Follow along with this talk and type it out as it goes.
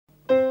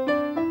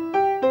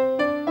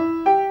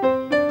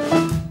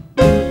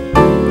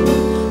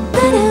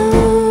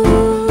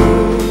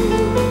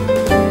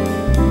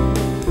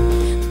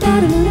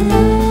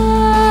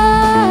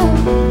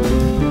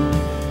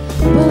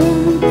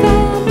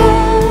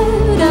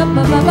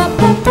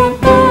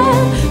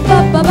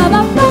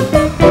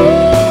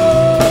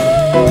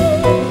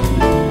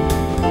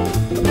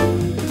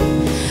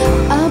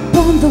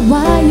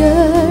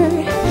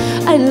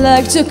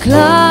to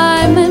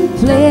climb and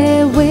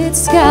play with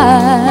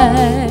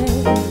sky.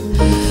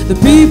 The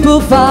people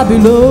far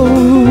below,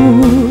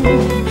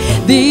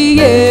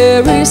 the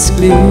air is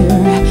clear,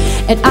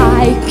 and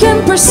I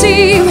can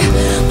perceive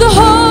the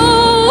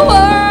whole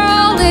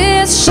world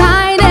is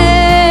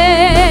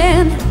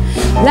shining.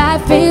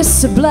 Life is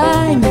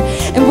sublime,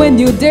 and when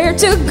you dare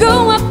to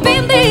go up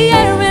in the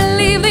air and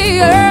leave the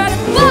earth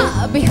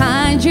far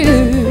behind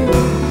you,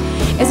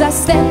 as I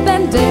step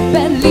and dip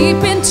and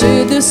leap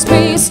into the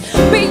space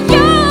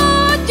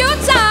beyond your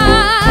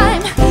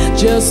time,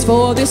 just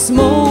for this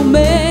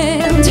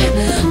moment,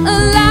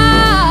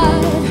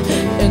 alive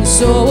and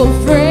so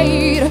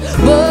afraid,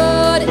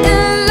 but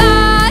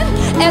alive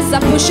as I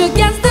push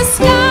against the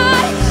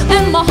sky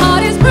and my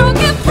heart is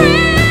broken free.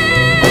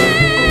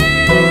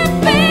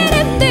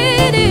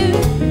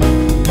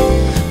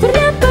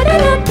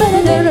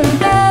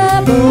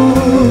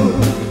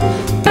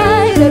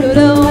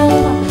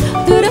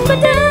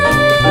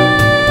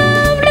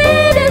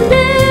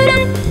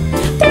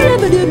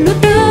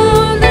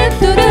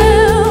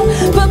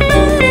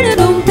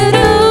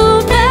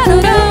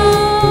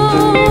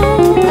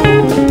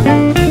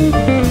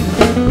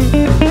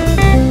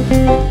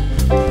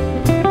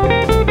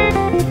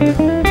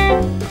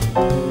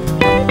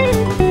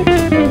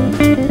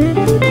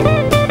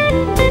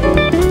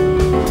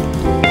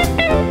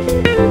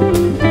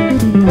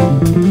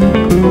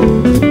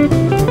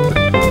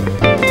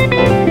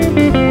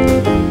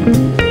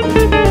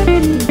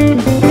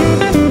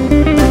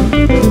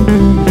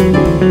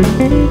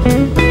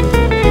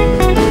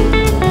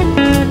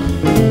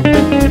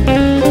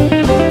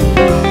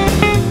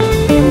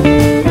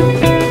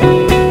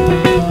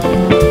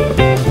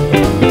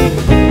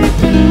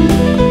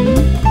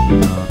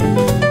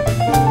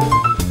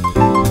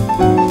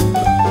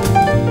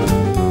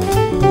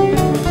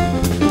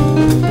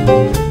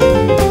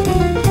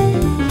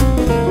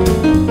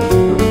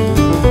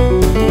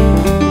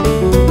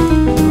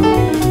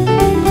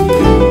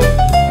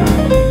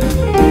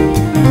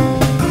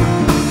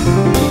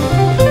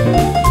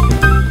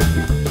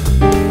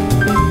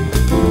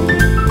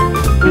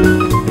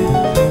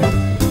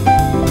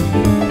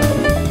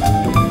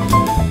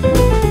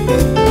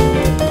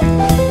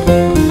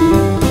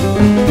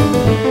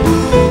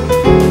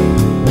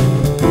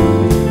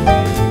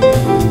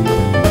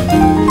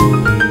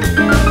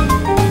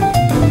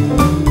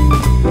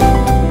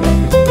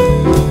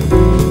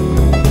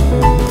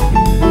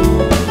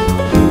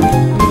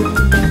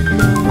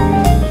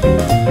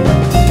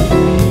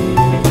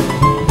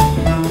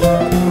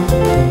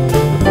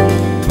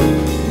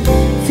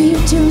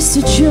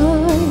 To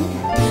joy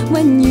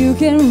when you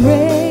can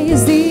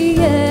raise the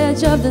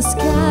edge of the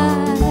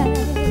sky,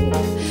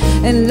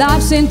 and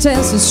life's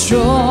intense and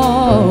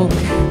strong.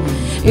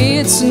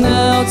 It's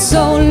not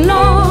so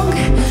long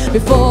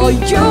before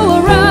you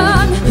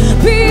run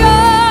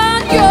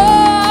beyond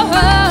your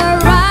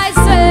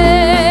horizons.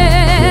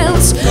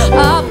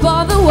 Up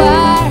on the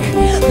wire,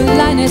 the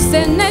line is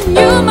thin and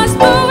you must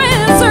move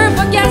and surf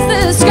against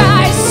the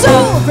sky so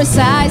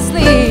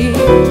precisely,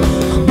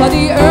 but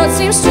the earth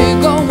seems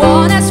to go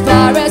on as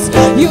far as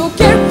you can.